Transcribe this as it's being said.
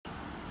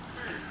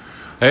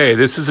Hey,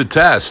 this is a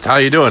test. How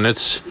you doing?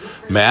 It's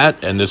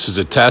Matt, and this is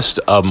a test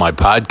of my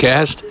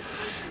podcast.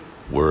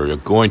 We're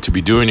going to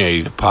be doing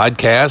a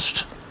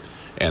podcast,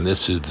 and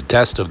this is the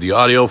test of the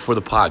audio for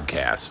the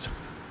podcast.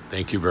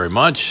 Thank you very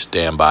much.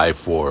 Stand by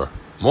for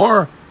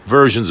more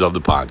versions of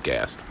the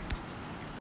podcast.